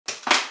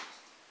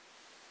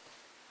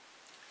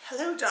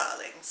Hello,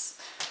 darlings.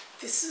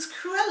 This is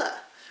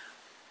Cruella.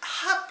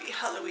 Happy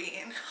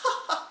Halloween.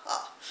 Ha ha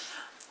ha.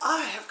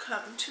 I have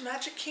come to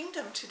Magic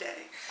Kingdom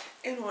today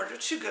in order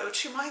to go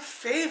to my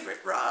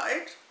favorite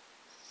ride,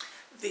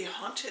 the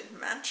Haunted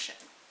Mansion.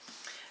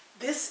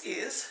 This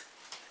is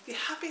the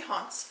Happy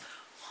Haunts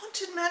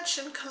Haunted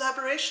Mansion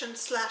collaboration /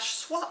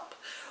 swap,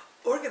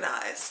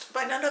 organized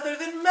by none other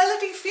than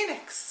Melodie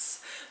Pheonix,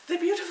 the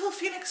beautiful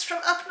phoenix from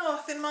up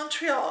north in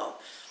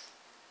Montreal.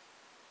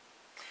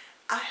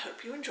 I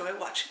hope you enjoy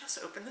watching us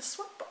open this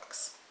swap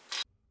box.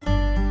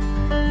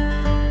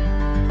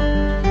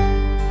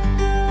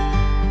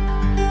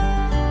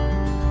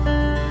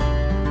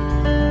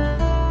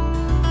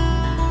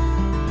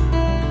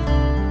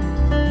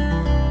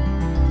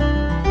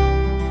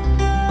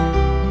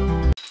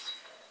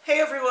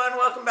 Hey everyone,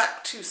 welcome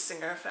back to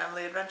Singer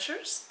Family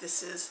Adventures.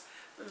 This is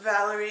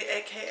Valerie,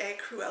 aka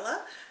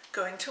Cruella,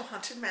 going to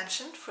Haunted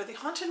Mansion for the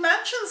Haunted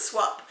Mansion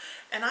swap.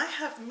 And I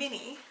have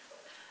Minnie,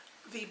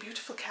 the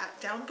beautiful cat,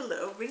 down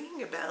below,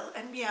 ringing a bell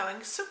and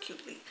meowing so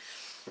cutely.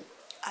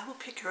 I will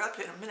pick her up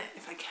in a minute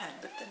if I can,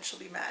 but then she'll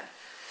be mad.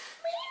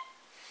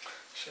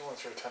 She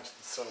wants her attention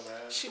so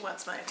bad. She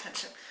wants my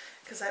attention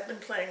because I've been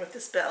playing with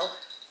this bell.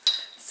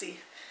 See,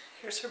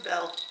 here's her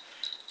bell.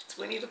 It's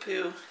Winnie the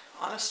Pooh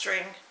on a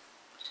string.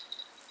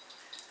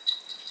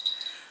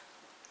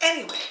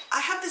 Anyway,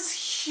 I have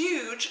this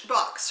huge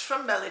box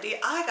from Melodie.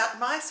 I got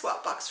my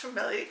swap box from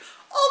Melodie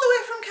all the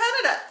way from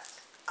Canada.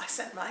 I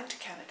sent mine to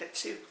Canada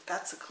too.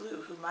 That's a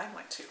clue who mine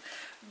went to.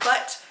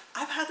 But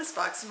I've had this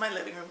box in my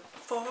living room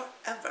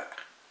forever.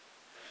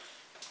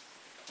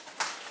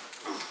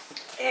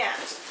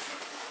 And,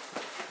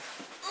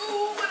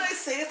 ooh, when I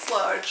say it's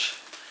large,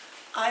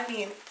 I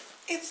mean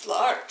it's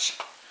large.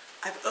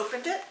 I've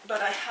opened it,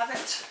 but I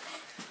haven't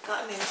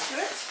gotten into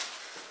it.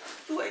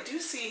 Ooh, I do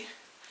see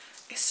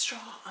a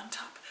straw on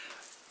top.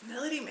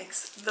 Melodie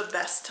makes the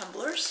best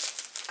tumblers.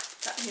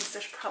 That means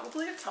there's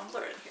probably a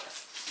tumbler in here.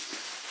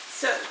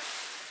 So,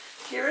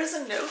 here is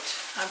a note.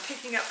 I'm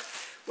picking up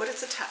what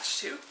it's attached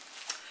to.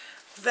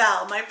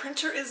 Val, my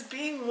printer is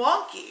being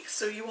wonky,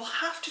 so you will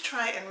have to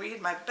try and read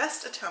my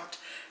best attempt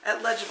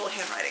at legible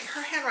handwriting.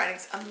 Her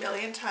handwriting's a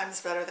million times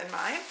better than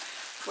mine,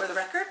 for the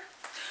record.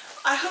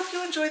 I hope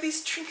you enjoy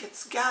these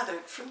trinkets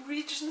gathered from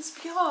regions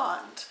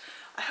beyond.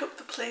 I hope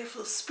the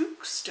playful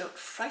spooks don't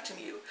frighten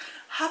you.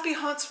 Happy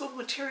haunts will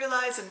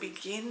materialize and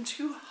begin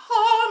to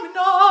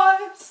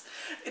harmonize.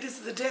 It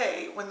is the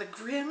day when the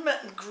grim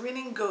and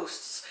grinning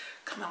ghosts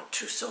come out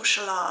to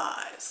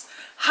socialize.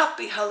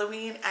 Happy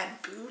Halloween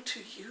and boo to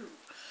you.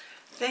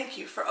 Thank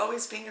you for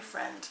always being a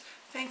friend.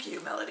 Thank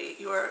you, Melodie.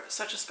 You are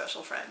such a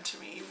special friend to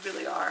me. You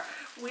really are.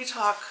 We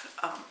talk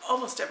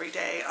almost every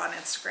day on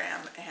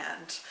Instagram,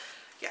 and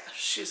yeah,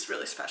 she's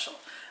really special.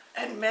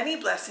 And many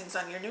blessings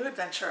on your new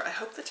adventure. I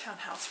hope the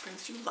townhouse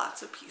brings you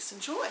lots of peace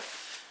and joy.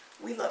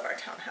 We love our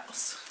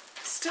townhouse.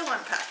 Still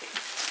unpacking.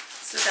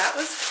 So that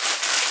was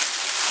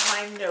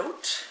my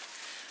note.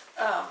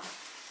 I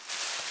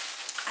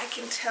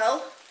can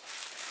tell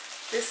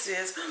this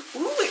is,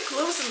 ooh, it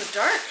glows in the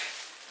dark.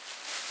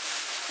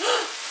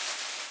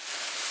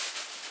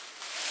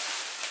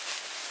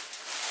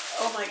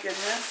 Oh my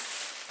goodness.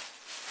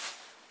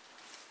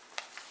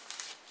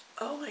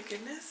 Oh my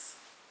goodness.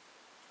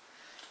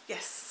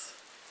 Yes.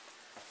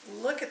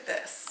 Look at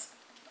this.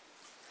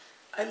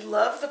 I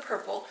love the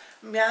purple.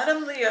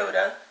 Madame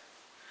Leota's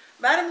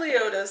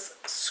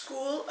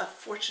School of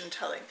Fortune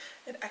Telling.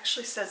 It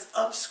actually says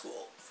of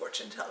school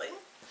fortune telling.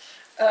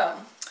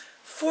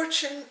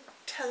 Fortune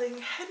telling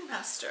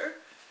headmaster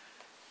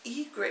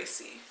E.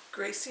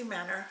 Gracie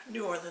Manor,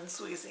 New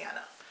Orleans,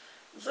 Louisiana.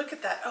 Look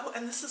at that. Oh,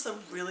 and this is a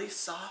really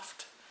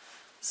soft,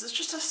 this is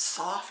just a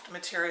soft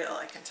material,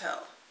 I can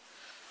tell.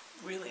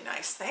 Really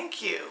nice.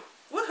 Thank you.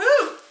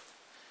 Woohoo!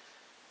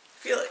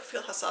 Feel it.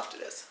 Feel how soft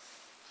it is.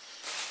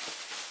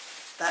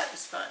 That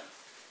is fun.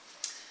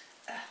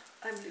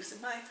 I'm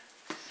losing my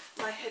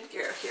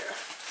headgear here.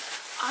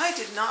 I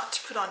did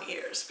not put on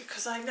ears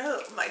because I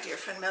know my dear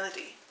friend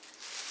Melodie.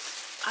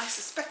 I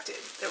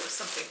suspected there was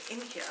something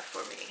in here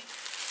for me,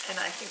 and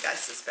I think I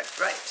suspect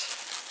right.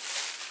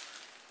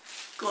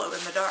 Glow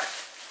in the dark.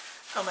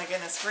 Oh my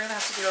goodness, we're gonna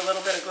have to do a little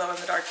bit of glow in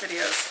the dark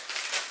videos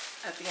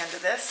at the end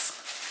of this.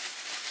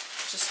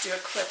 Just do a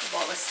clip of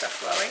all this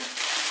stuff glowing.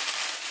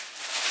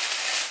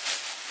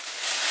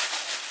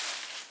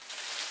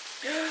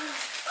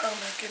 Oh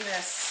my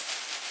goodness.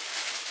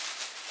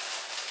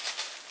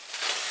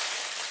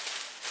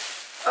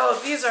 Oh,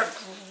 these are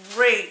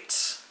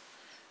great.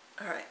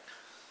 All right.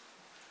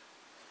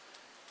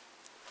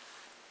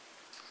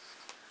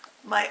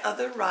 My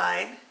other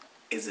ride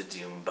is a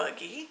doom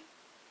buggy. You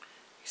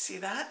see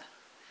that?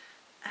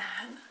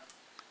 And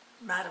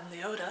Madame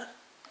Leota.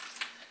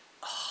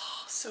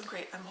 Oh, so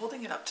great. I'm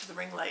holding it up to the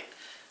ring light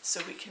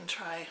so we can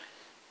try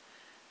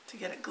to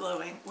get it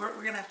glowing. We're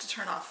gonna have to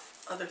turn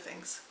off other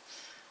things.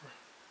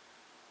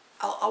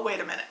 I'll wait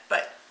a minute,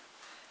 but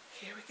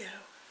here we go.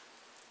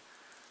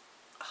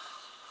 Oh,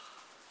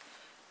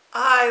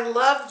 I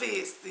love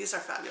these. These are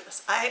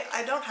fabulous.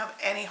 I don't have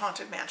any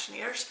Haunted Mansion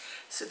ears,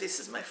 so this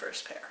is my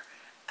first pair.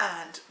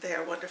 And they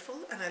are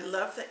wonderful, and I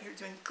love that you're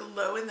doing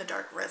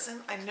glow-in-the-dark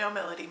resin. I know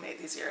Melody made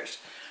these ears.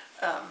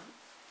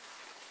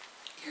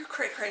 You're a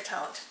cray-cray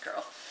talented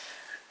girl.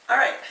 All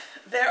right,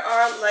 there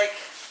are like,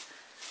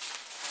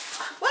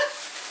 what?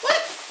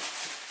 What?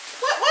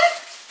 What? What?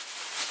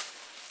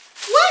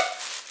 What?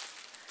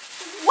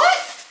 What?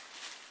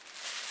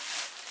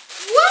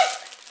 What?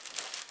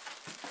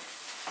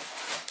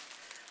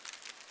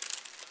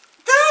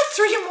 There are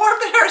 3 more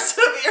pairs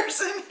of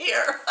ears in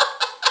here.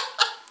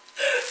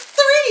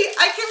 3!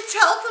 I can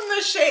tell from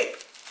the shape.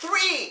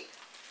 3.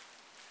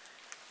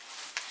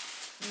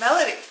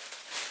 Melody.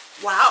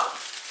 Wow.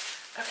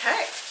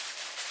 Okay.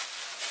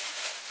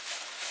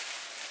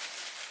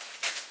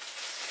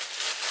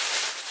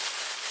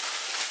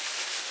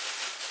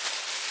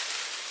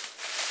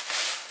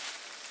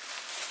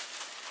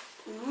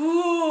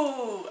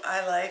 Ooh,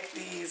 I like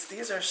these.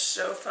 These are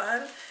so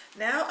fun.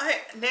 Now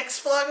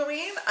next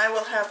Vlogoween, I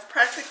will have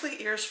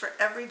practically ears for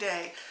every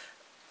day.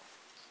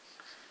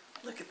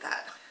 Look at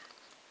that.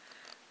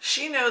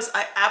 She knows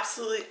I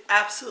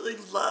absolutely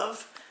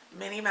love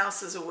Minnie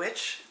Mouse as a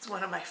witch. It's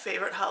one of my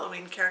favorite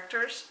Halloween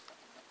characters.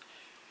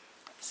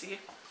 See?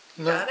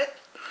 No. Got it?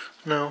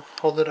 No,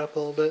 hold it up a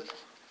little bit.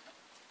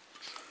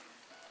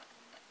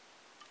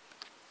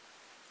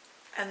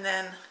 And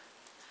then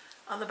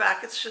on the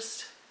back it's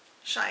just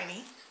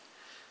shiny.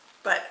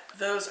 But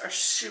those are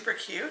super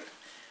cute.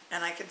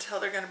 And I can tell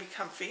they're going to be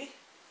comfy.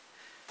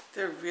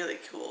 They're really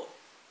cool.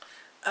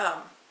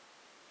 I'm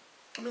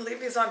going to leave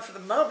these on for the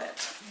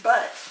moment,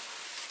 but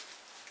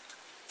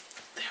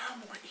there are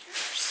more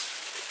ears.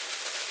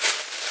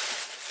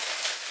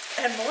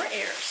 And more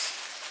ears.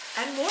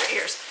 And more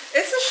ears.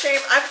 It's a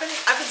shame. I've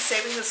been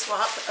saving the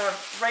swap.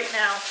 Right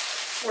now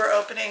we're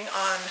opening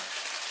on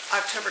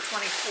October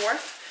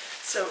 24th,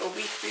 so a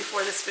week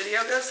before this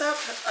video goes up.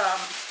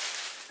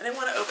 I didn't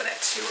want to open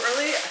it too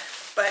early,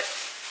 but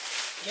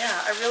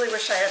yeah, I really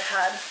wish I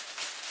had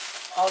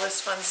all this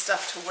fun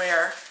stuff to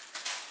wear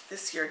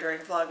this year during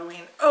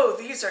Vlogoween. Oh,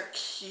 these are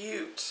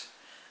cute.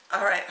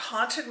 All right,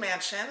 Haunted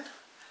Mansion,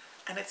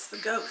 and it's the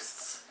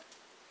ghosts.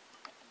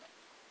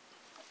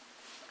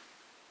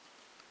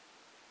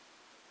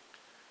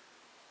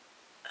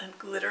 And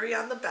glittery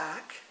on the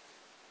back,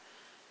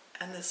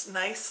 and this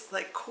nice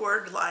like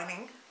cord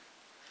lining.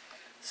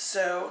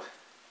 So,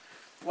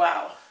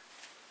 wow,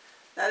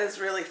 that is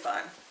really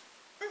fun.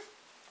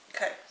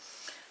 Okay,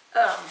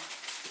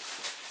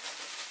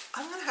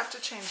 I'm gonna have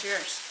to change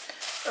ears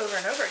over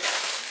and over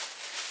again.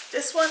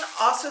 This one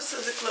also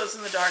says it glows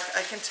in the dark.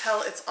 I can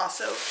tell it's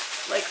also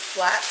like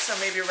flat, so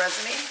maybe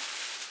resiny.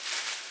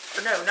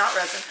 Or no, not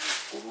resin.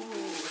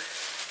 Ooh,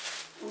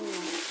 ooh,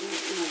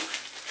 ooh, ooh.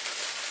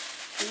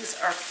 These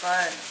are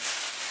fun.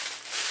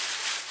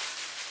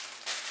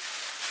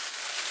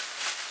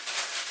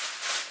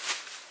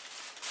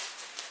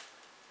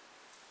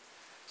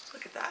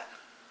 Look at that.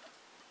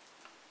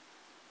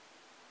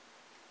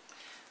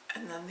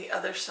 And then the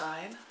other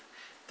side.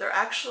 They're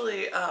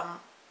actually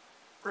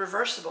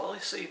reversible,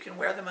 so you can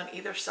wear them on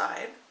either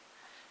side.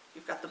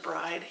 You've got the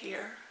bride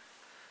here.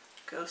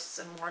 Ghosts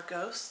and more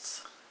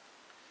ghosts.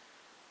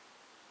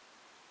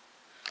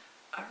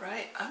 All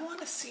right, I want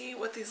to see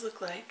what these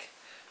look like.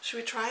 Should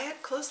we try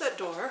it? Close that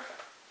door.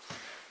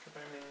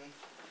 Goodbye, Minnie.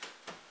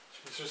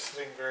 She's just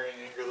sitting very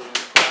angrily in the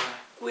corner.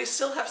 We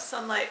still have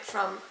sunlight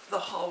from the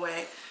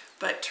hallway,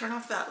 but turn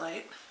off that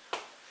light.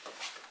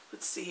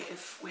 Let's see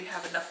if we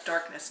have enough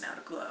darkness now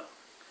to glow.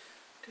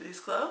 Do these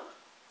glow?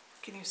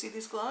 Can you see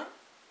these glowing?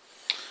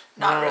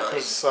 Not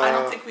really. I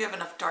don't think we have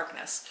enough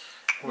darkness.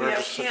 We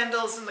have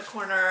candles in the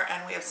corner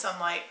and we have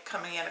sunlight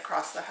coming in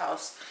across the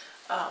house.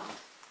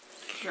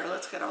 Here,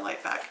 let's get our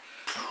light back.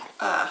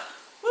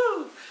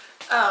 Woo!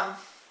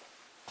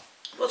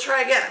 We'll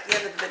try again at the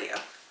end of the video.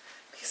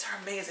 These are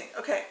amazing.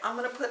 Okay, I'm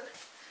gonna put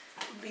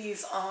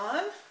these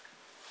on.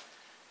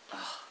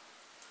 Oh,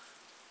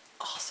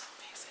 also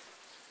amazing.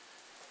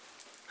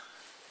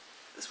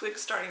 This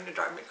wig's starting to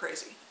drive me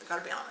crazy. I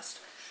gotta be honest.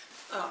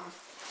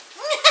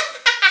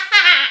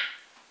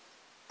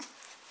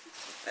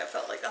 That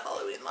felt like a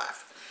Halloween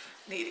laugh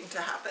needing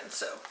to happen,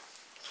 so.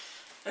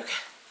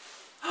 Okay.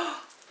 How do I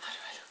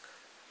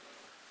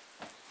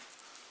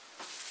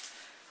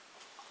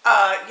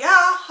look?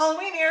 Yeah,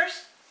 Halloween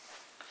ears.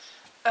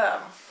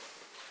 I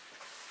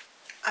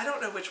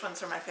don't know which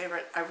ones are my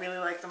favorite. I really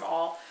like them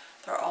all.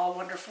 They're all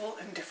wonderful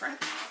and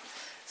different.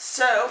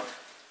 So,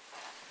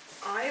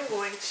 I am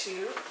going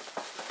to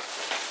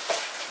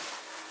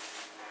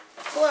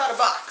pull out a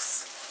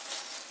box,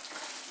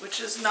 which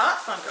is not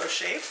Funko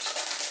shaped.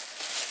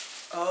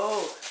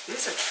 Oh,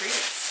 these are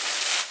treats.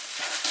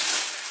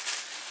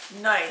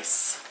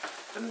 Nice.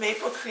 The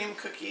maple cream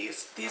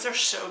cookies. These are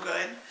so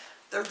good.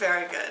 They're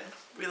very good.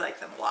 We like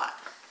them a lot.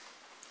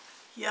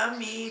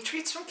 Yummy.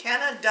 Treats from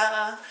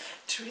Canada.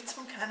 Treats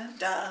from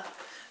Canada.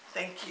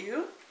 Thank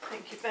you.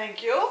 Thank you,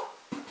 thank you.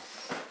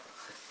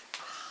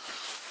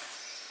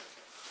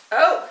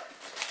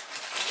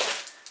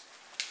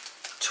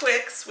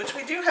 Twix, which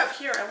we do have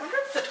here. I wonder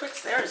if the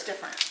Twix there is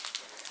different.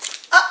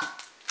 Ah!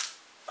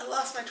 I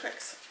lost my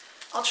Twix.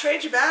 I'll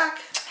trade you back.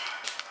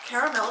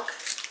 Caramel.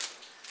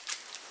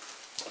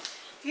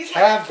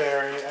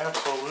 Cadbury,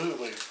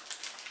 absolutely.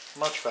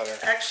 Much better.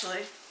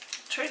 Actually,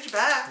 trade you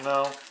back.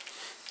 No,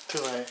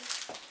 too late.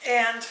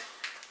 And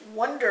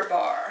Wonder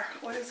Bar.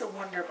 What is a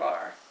Wonder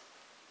Bar?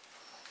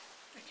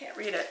 I can't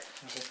read it.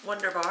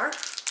 Wonder Bar.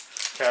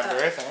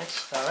 Cadbury,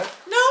 thanks. Got it?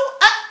 No,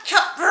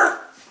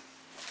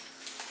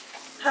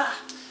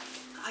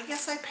 I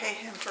guess I pay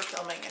him for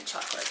filming in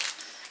chocolate.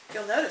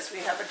 You'll notice we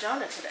have a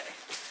Jonah today.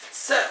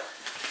 So,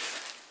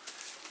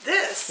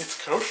 this... It's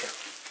kosher.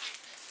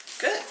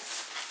 Good.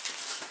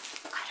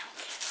 I don't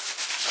care.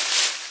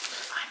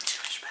 I'm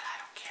Jewish, but I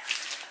don't care.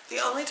 The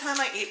only time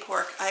I eat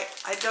pork, I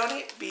don't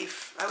eat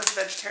beef. I was a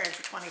vegetarian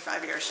for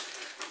 25 years.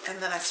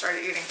 And then I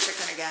started eating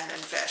chicken again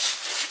and fish.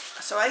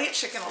 So I eat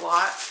chicken a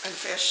lot and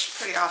fish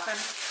pretty often.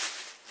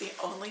 The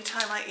only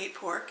time I eat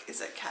pork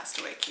is at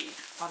Castaway Cay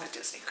on a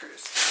Disney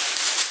cruise.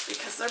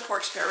 Because they're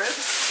pork spare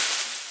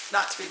ribs,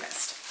 not to be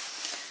missed.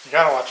 You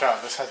gotta watch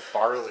out. This has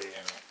barley in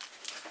it.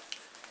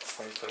 It's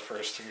like the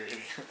first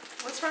ingredient.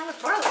 What's wrong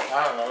with barley?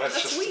 I don't know.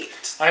 That's just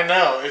wheat. I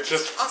know. It's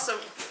just also.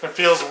 It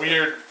feels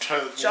weird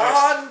to.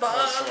 John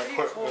Bobby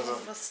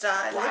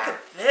style. Look at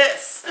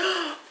this.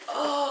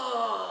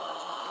 Oh,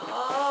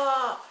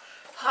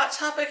 Hot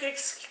Topic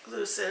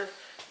exclusive.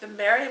 The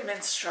Merry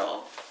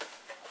Minstrel.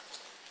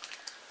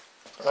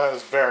 That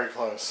is very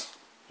close.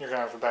 You're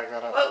gonna have to back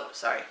that up. Oh,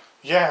 sorry.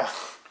 Yeah.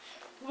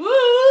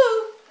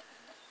 Woo!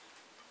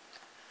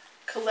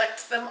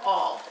 Collect them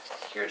all.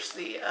 Here's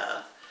the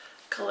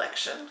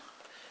collection.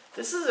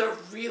 This is a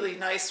really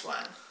nice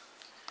one.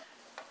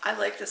 I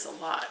like this a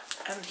lot.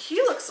 And he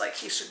looks like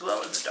he should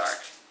glow in the dark.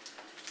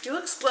 He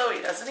looks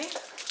glowy, doesn't he?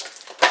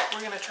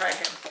 We're gonna try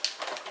him.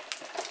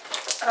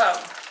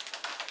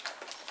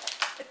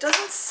 It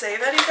doesn't say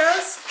that he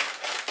does,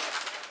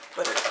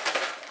 but it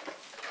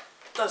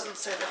doesn't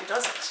say that he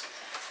doesn't.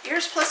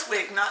 Ears plus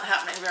wig, not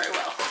happening very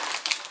well.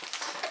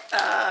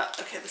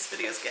 Okay, this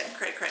video is getting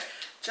cray.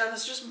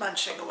 Jonah's just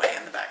munching away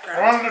in the background.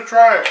 I wanted to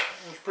try it.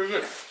 It was pretty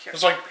good. Here.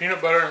 It's like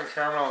peanut butter and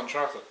caramel and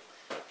chocolate.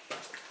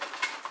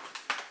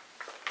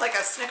 Like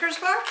a Snickers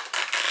bar?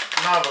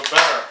 No, but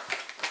better.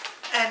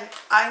 And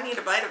I need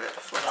a bite of it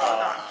before it's all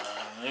gone.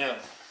 Yeah.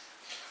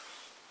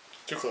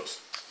 Too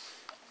close.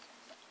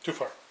 Too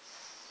far.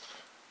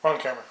 Wrong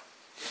camera.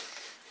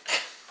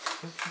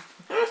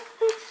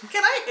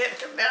 Can I hit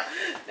him now?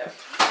 No,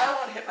 I don't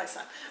want to hit my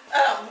son.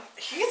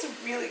 He's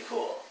really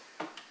cool.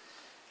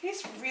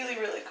 He's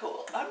really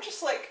cool. I'm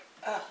just like,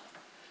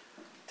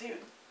 dude,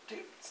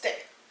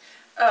 stay.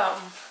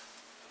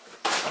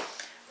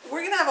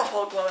 We're gonna have a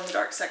whole glow in the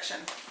dark section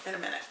in a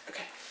minute.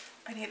 Okay,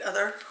 I need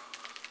other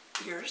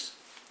ears.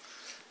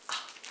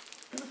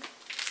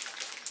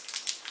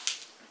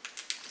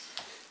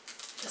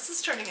 This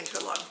is turning into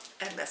a long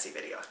and messy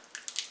video.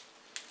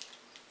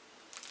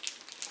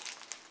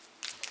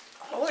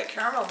 Holy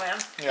caramel, man.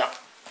 Yeah.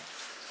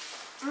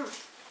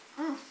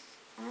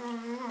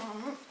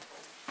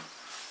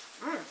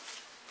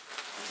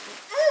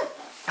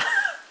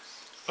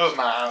 That's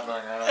not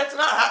happening right now. It's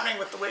not happening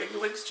with the wig. The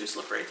wig's too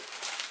slippery.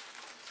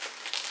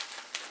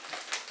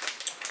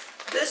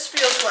 This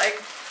feels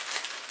like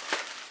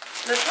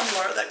the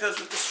tumbler that goes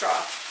with the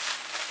straw.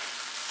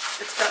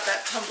 It's got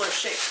that tumbler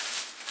shape.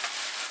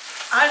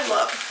 I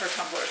love her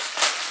tumblers.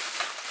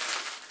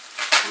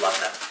 Love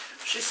them.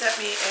 She sent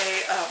me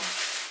a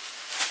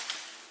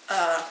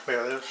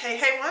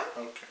Hey one.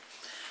 Okay.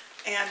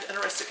 And an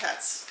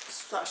Aristocats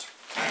slush.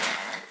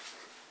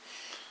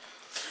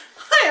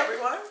 Hi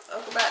everyone.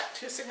 Welcome back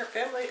to Singer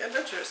Family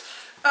Adventures.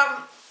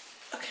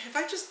 Okay, if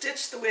I just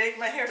ditch the wig,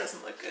 my hair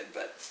doesn't look good,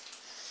 but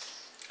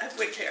I have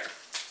wig hair.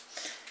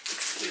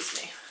 Excuse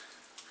me.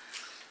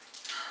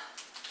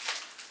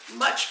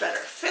 Much better.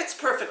 Fits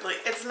perfectly.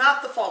 It's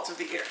not the fault of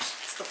the ears.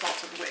 It's the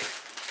fault of the wig.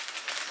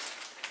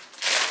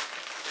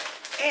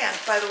 And,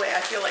 by the way,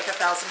 I feel like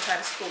 1,000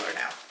 times cooler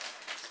now.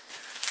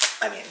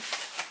 I mean,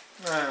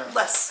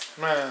 less.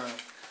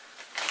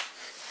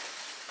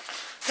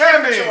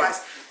 Candy!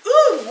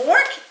 Ooh,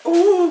 more?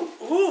 Ooh.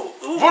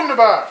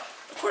 Wunderbar!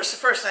 Of course,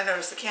 first I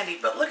noticed the candy,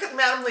 but look at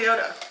Madame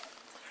Leota.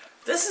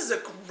 This is a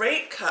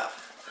great cup.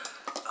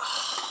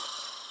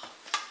 Oh.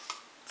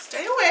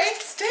 Stay away.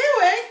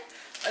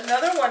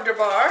 Another Wonder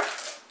Bar.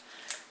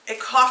 A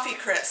coffee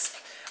crisp.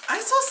 I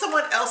saw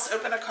someone else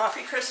open a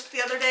coffee crisp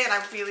the other day and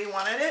I really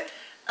wanted it.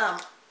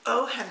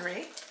 Oh,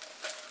 Henry.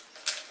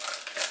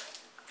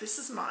 This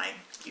is mine.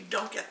 You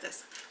don't get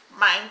this.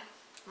 Mine.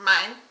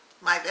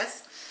 My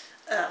this.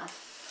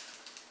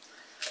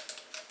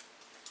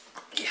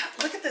 Yeah,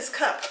 look at this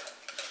cup.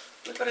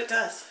 Look what it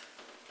does.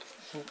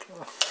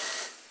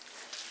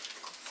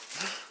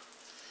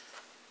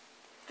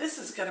 This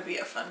is going to be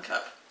a fun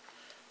cup.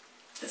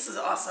 This is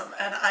awesome.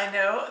 And I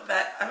know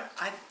that,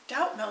 I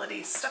doubt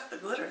Melodie stuck the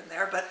glitter in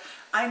there, but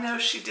I know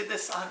she did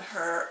this on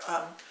her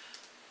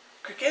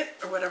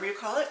Cricut, or whatever you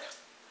call it,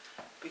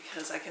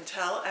 because I can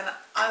tell. And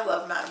I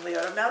love Madame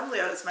Leota. Madame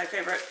Leota is my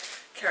favorite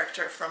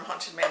character from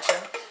Haunted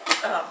Mansion.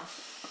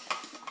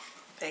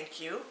 Thank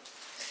you.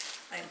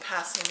 I am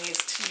passing these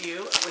to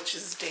you, which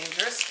is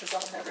dangerous because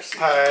I'll never see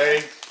them.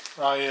 Hey.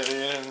 Oh yeah,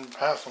 they didn't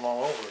pass them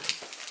all over.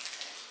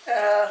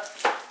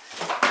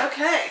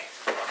 Okay.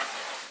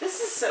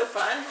 This is so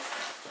fun.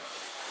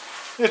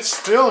 It's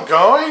still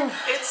going?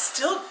 It's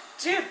still,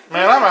 dude.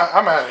 Man,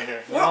 I'm out of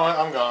here. You know what?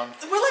 I'm gone.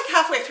 We're like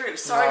halfway through.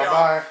 Sorry, y'all.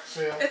 Bye.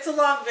 See ya. It's a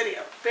long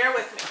video. Bear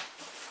with me.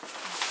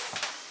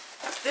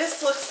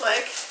 This looks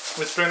like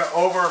It's been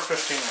over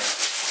 15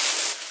 minutes.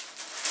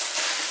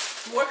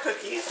 more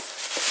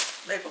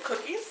cookies. Maple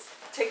cookies.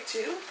 Take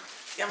 2.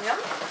 Yum yum.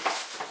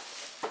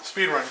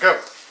 Speed run, go.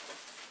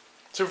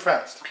 Super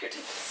fast. Here,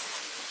 take this.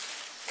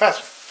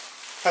 Faster.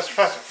 Faster,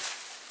 faster.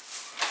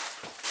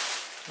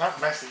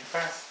 Not messy,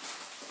 fast.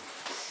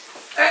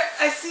 Alright,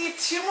 I see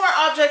 2 more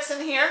objects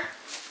in here.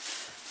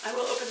 I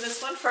will open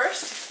this one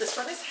first. This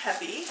one is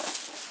heavy.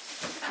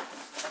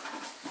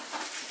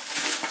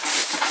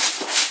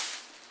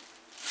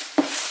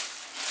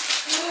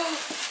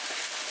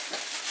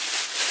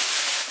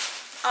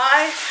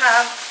 I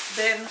have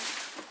been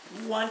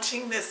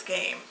wanting this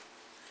game.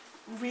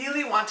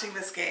 Really wanting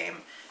this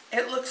game.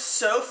 It looks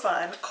so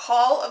fun.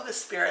 Call of the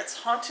Spirits,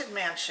 Haunted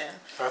Mansion.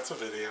 That's a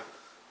video.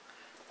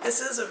 This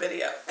is a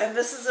video. And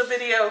this is a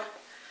video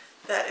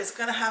that is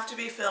going to have to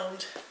be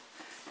filmed.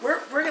 We're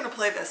going to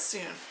play this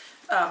soon.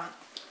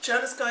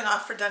 Jonah's going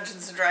off for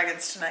Dungeons and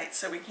Dragons tonight,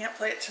 so we can't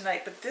play it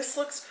tonight. But this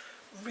looks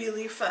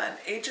really fun.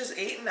 Ages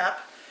 8 and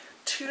up,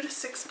 2 to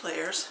 6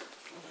 players.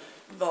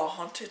 The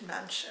Haunted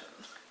Mansion.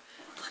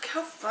 Look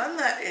how fun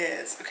that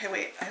is. Okay,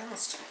 wait. I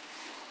almost...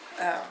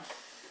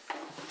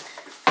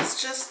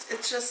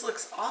 it just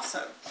looks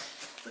awesome.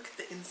 Look at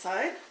the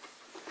inside.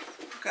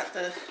 We've got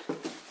the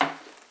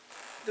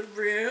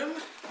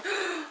room.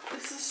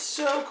 This is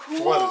so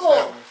cool. What is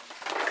happening?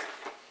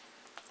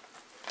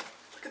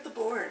 Look at the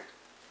board.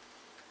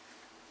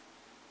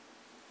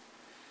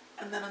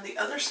 And then on the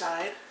other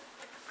side,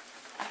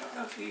 I don't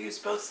know if you use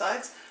both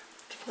sides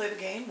to play the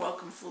game.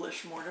 Welcome,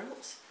 foolish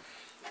mortals.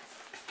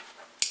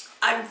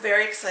 I'm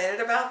very excited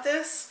about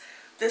this.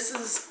 This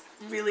is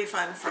really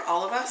fun for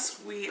all of us.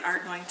 We are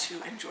going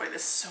to enjoy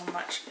this so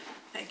much.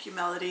 Thank you,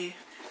 Melody.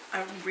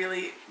 I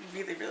really,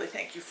 really, really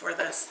thank you for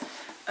this.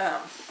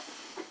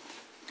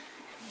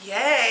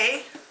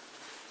 Yay!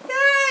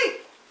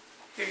 Yay!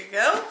 Here you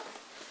go.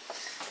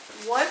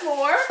 One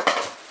more.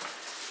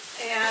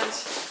 And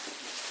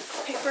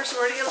paper's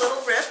already a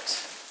little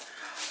ripped.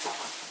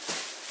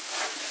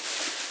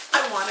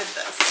 I wanted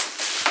this.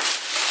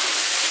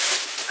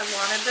 I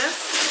wanted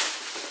this.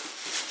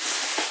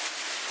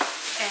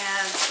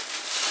 And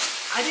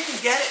I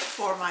didn't get it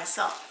for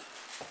myself.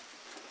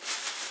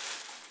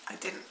 I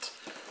didn't.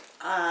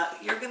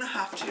 You're gonna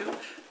have to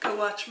go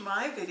watch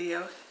my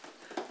video,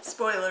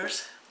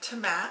 spoilers, to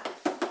Matt.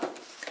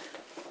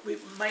 We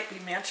might be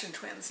mansion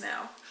twins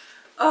now.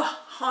 Oh,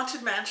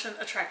 Haunted Mansion,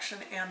 Attraction,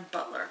 and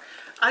Butler.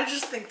 I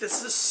just think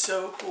this is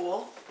so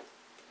cool.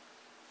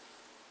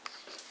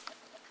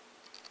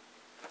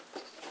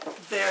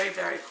 Very,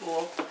 very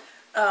cool.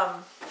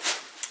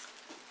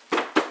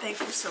 Thank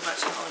you so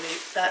much, Melody.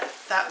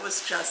 That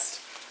was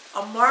just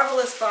a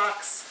marvelous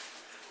box,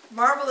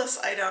 marvelous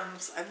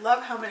items. I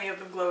love how many of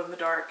them glow in the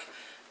dark,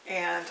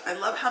 and I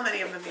love how many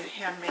of them are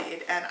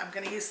handmade, and I'm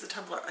going to use the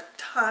tumbler a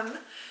ton,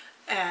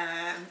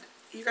 and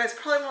you guys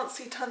probably won't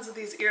see tons of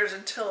these ears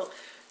until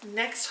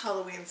next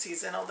Halloween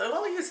season, although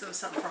I'll use them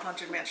some for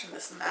Haunted Mansion,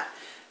 this and that.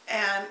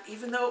 And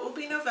even though it will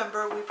be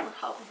November, we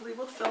probably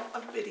will film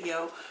a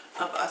video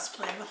of us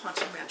playing the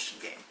Haunted Mansion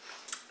game.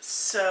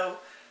 So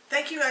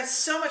thank you guys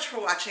so much for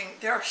watching.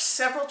 There are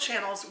several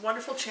channels,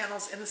 wonderful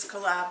channels in this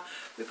collab.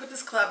 We put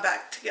this collab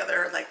back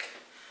together like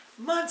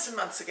months and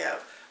months ago.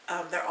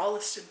 They're all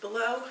listed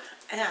below.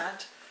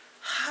 And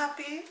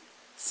happy,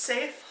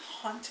 safe,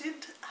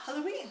 haunted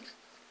Halloween.